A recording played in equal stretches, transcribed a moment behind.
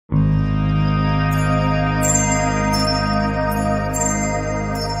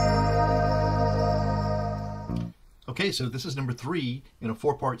Okay, so this is number 3 in a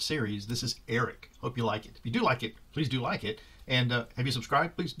 4-part series. This is Eric. Hope you like it. If you do like it, please do like it. And have you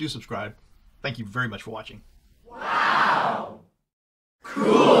subscribed? Please do subscribe. Thank you very much for watching. Wow!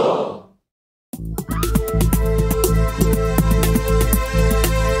 Cool!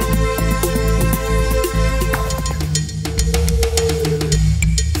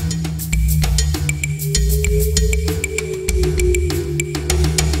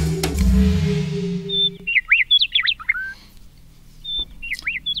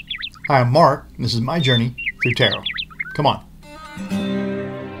 Hi, I'm Mark, and this is my journey through tarot. Come on.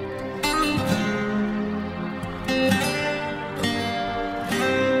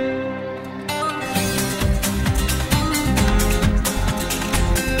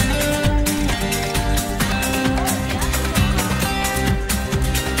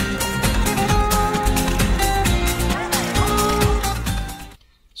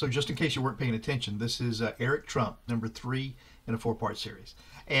 So just in case you weren't paying attention, this is Eric Trump, number 3 in a 4-part series.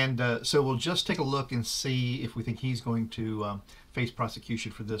 And so we'll just take a look and see if we think he's going to face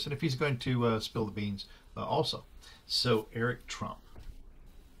prosecution for this, and if he's going to spill the beans also. So Eric Trump.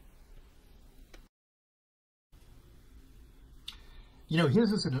 You know,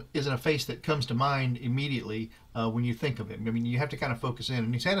 his isn't a face that comes to mind immediately when you think of him. I mean, you have to kind of focus in.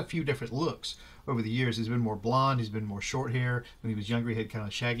 And he's had a few different looks over the years. He's been more blonde. He's been more short hair. When he was younger, he had kind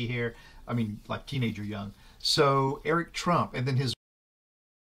of shaggy hair. I mean, like teenager young. So Eric Trump, and then his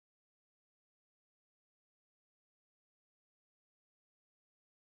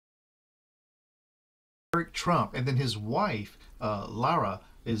wife, Lara,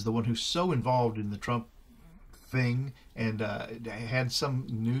 is the one who's so involved in the Trump thing, and had some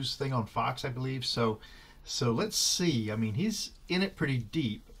news thing on Fox, I believe. So let's see. I mean, he's in it pretty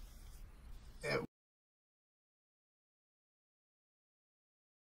deep.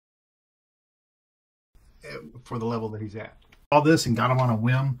 For the level that he's at. All this and got him on a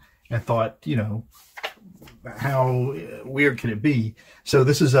whim and thought, you know, how weird can it be? So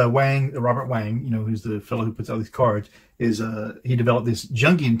this is Wang, Robert Wang, you know, who's the fellow who puts out these cards. Is he developed this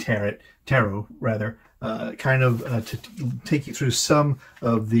Jungian tarot rather, kind of to take you through some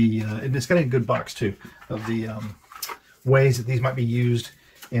of the, and it's got a good box too, of the ways that these might be used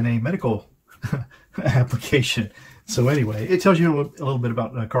in a medical application. So anyway, it tells you a little bit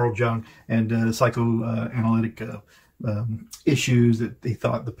about Carl Jung and psychoanalytic issues that they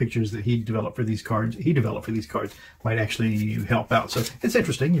thought the pictures that he developed for these cards might actually help out. So it's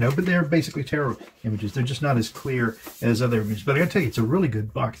interesting, you know, but they're basically tarot images. They're just not as clear as other images. But I gotta tell you, it's a really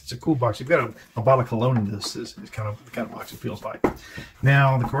good box. It's a cool box. You've got a bottle of cologne in this. Is kind of the kind of box it feels like.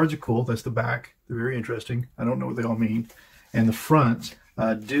 Now the cards are cool. That's the back. They're very interesting. I don't know what they all mean. And the front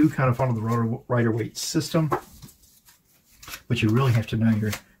do kind of follow the Rider-Waite system. But you really have to know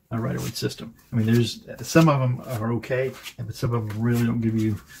your Rider-Waite system. I mean, there's some of them are okay, but some of them really don't give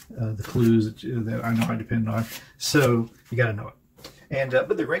you the clues that I know I depend on. So you got to know it. And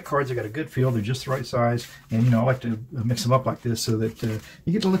but they're great cards. They got a good feel. They're just the right size. And you know, I like to mix them up like this so that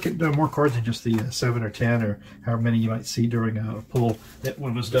you get to look at more cards than just the 7 or 10 or however many you might see during a pull that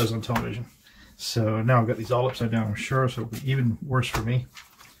one of us does on television. So now I've got these all upside down, I'm sure, so it'll be even worse for me.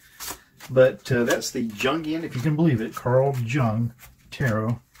 But that's the Jungian, if you can believe it, Carl Jung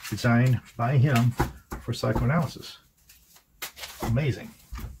Tarot, designed by him for psychoanalysis. Amazing.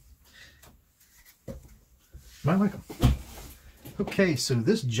 Might like them. Okay, so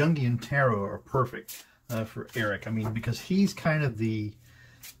this Jungian Tarot are perfect for Eric. I mean, because he's kind of the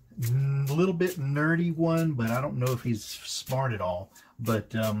little bit nerdy one, but I don't know if he's smart at all.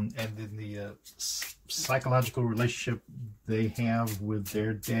 But and then the psychological relationship they have with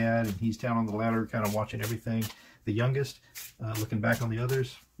their dad, and he's down on the ladder kind of watching everything, the youngest, looking back on the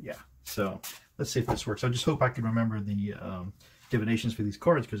others. Yeah, so let's see if this works. I just hope I can remember the divinations for these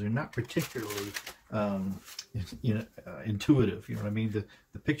cards, because they're not particularly intuitive, you know what I mean?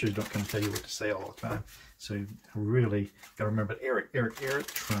 The pictures don't come tell you what to say all the time, so you really got to remember. Eric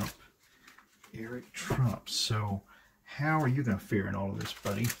Trump. So how are you going to fare in all of this,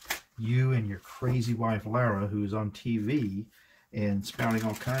 buddy? You and your crazy wife, Lara, who's on TV and spouting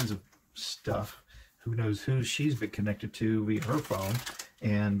all kinds of stuff. Who knows who she's been connected to via her phone,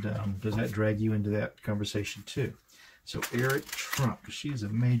 and does that drag you into that conversation too? So Eric Trump, she's a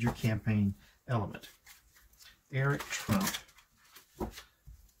major campaign element. Eric Trump,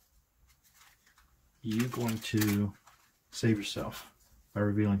 you going to save yourself by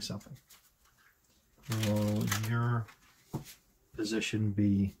revealing something? Will your position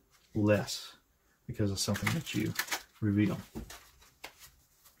be less because of something that you reveal?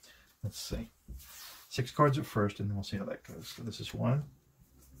 Let's see. 6 cards at first, and then we'll see how that goes. So this is 1,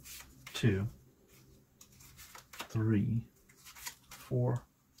 2, 3, 4,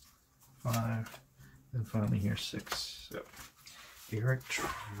 5, and finally here 6. So, Eric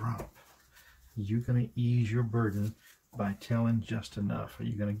Trump, you're going to ease your burden by telling just enough. Are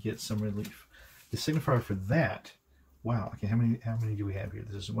you going to get some relief? The signifier for that, wow, okay, how many do we have here?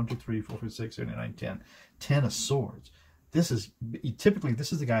 This is 1, 2, 3, 4, 5, 6, 7, 8, 9, 10. 10 of swords. This is, typically,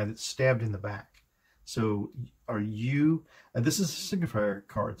 this is the guy that's stabbed in the back. So are you, this is a signifier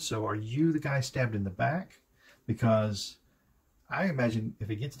card, so are you the guy stabbed in the back? Because I imagine if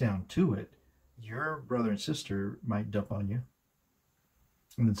it gets down to it, your brother and sister might dump on you.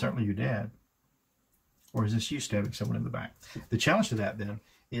 And then certainly your dad. Or is this you stabbing someone in the back? The challenge to that then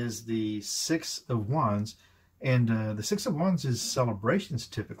is the 6 of Wands. And the 6 of Wands is celebrations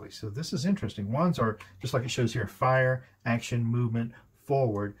typically. So this is interesting. Wands are, just like it shows here, fire, action, movement,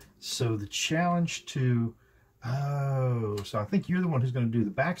 forward. So the challenge to, so I think you're the one who's going to do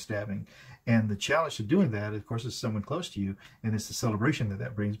the backstabbing. And the challenge to doing that, of course, is someone close to you. And it's the celebration that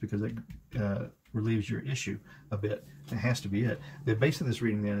that brings, because it relieves your issue a bit. It has to be it. The base of this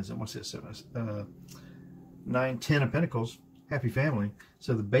reading then is, what's this? 9, 10 of Pentacles, happy family.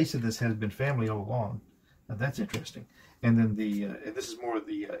 So the base of this has been family all along. Now that's interesting. And then the and this is more of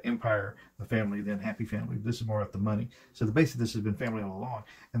the empire, the family, than happy family. This is more of the money. So the base of this has been family all along.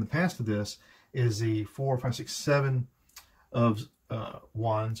 And the past of this is the 4, 5, 6, 7 of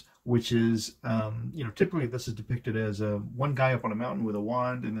wands, which is, you know, typically this is depicted as one guy up on a mountain with a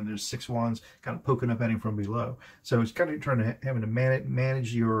wand, and then there's 6 wands kind of poking up at him from below. So it's kind of trying to having to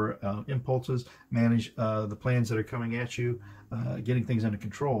manage your impulses, manage the plans that are coming at you, getting things under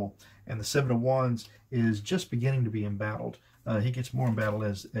control. And the 7 of wands is just beginning to be embattled. He gets more embattled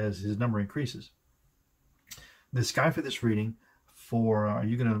as his number increases. The sky for this reading, for are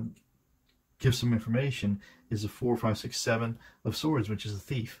you going to give some information, is a 4, 5, 6, 7 of swords, which is a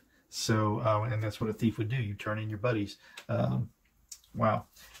thief. So, and that's what a thief would do. You turn in your buddies. Wow.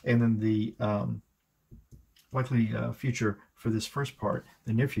 And then the likely future for this first part,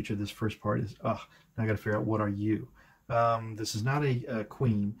 the near future, this first part is, now I got to figure out, what are you? This is not a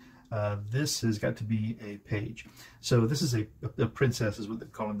queen. This has got to be a page. So this is a princess, is what they're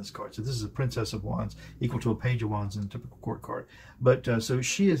calling this card. So this is a princess of wands, equal to a page of wands in a typical court card. But so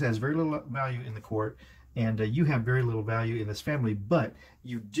she has very little value in the court, and you have very little value in this family, but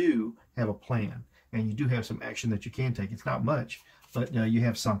you do have a plan, and you do have some action that you can take. It's not much, but you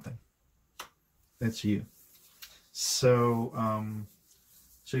have something. That's you. So,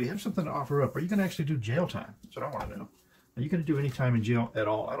 so you have something to offer up. Are you going to actually do jail time? That's what I want to know. Are you going to do any time in jail at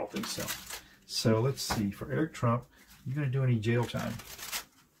all? I don't think so. So let's see. For Eric Trump, are you going to do any jail time?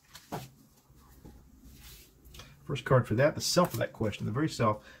 First card for that, the self of that question, the very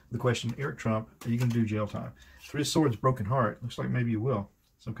self of the question, Eric Trump, are you going to do jail time? 3 of Swords, broken heart. Looks like maybe you will,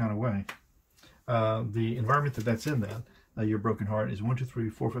 some kind of way. The environment that's in then, your broken heart, is 1, 2, 3,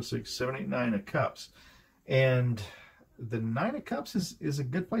 4, 5, 6, 7, 8, 9 of cups. And the 9 of cups is a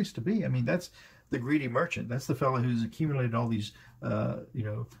good place to be. I mean, that's the greedy merchant. That's the fellow who's accumulated all these,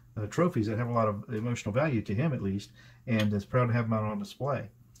 trophies that have a lot of emotional value to him, at least, and is proud to have them out on display.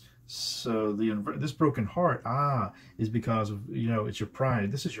 So this broken heart, is because of, it's your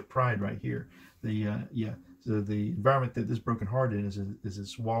pride. This is your pride right here. So the environment that this broken heart is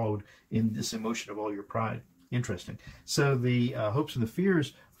swallowed in this emotion of all your pride. Interesting. So the hopes and the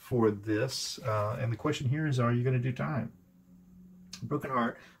fears for this, and the question here is, are you going to do time? Broken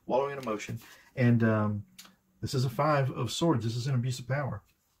heart, wallowing in emotion, and this is a 5 of Swords. This is an abuse of power.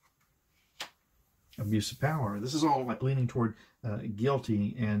 Abuse of power. This is all like leaning toward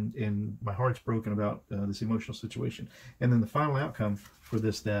guilty, and my heart's broken about this emotional situation. And then the final outcome for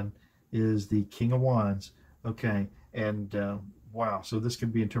this then is the King of Wands. Okay, and wow, so this can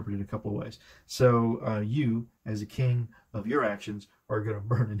be interpreted a couple of ways. So you, as a king of your actions, are going to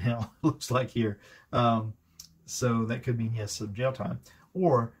burn in hell, it looks like here. So that could mean, yes, some jail time.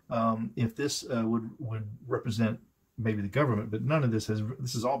 Or if this would represent maybe the government, but none of this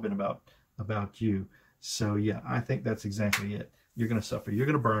has all been about you. So yeah, I think that's exactly it. You're going to suffer. You're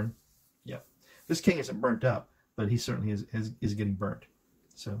going to burn. Yeah. This king isn't burnt up, but he certainly is getting burnt.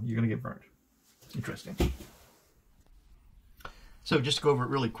 So you're going to get burned. Interesting. So just to go over it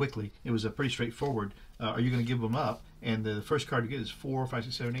really quickly, it was a pretty straightforward. Are you going to give them up? And the first card you get is 4, 5,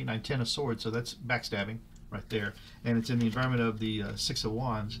 6, 7, 8, 9, 10 of Swords. So that's backstabbing right there. And it's in the environment of the 6 of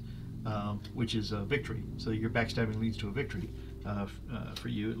Wands, which is a victory. So your backstabbing leads to a victory for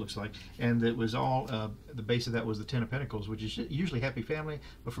you, it looks like. And it was all, the base of that was the 10 of Pentacles, which is usually happy family.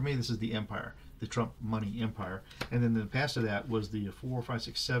 But for me, this is the empire, the Trump money empire. And then the past of that was the 4, 5,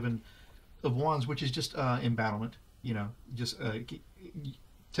 6, 7 of Wands, which is just embattlement. Just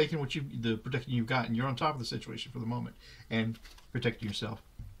taking the protection you've got, and you're on top of the situation for the moment and protecting yourself.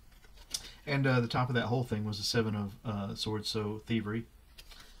 And the top of that whole thing was the Seven of Swords, so thievery.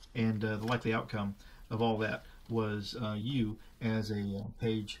 And the likely outcome of all that was you as a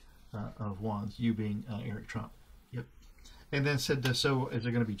page of wands, you being Eric Trump. Yep. And then said, so is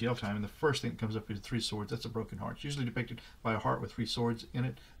there going to be jail time? And the first thing that comes up is 3 swords. That's a broken heart. It's usually depicted by a heart with 3 swords in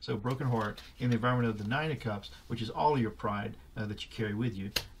it. So broken heart in the environment of the 9 of cups, which is all of your pride that you carry with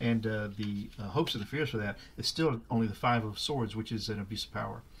you. And the hopes and the fears for that is still only the 5 of swords, which is an abuse of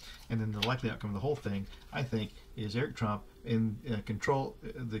power. And then the likely outcome of the whole thing, I think, is Eric Trump in control,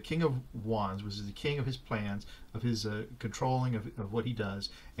 the King of Wands, which is the king of his plans, of his controlling of what he does,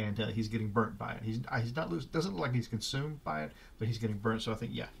 and he's getting burnt by it. He's not doesn't look like he's consumed by it, but he's getting burnt. So I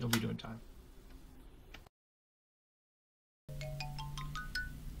think, yeah, he'll be doing time.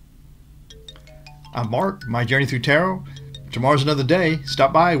 I'm Mark. My journey through tarot. Tomorrow's another day.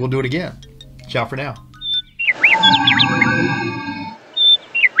 Stop by. We'll do it again. Ciao for now.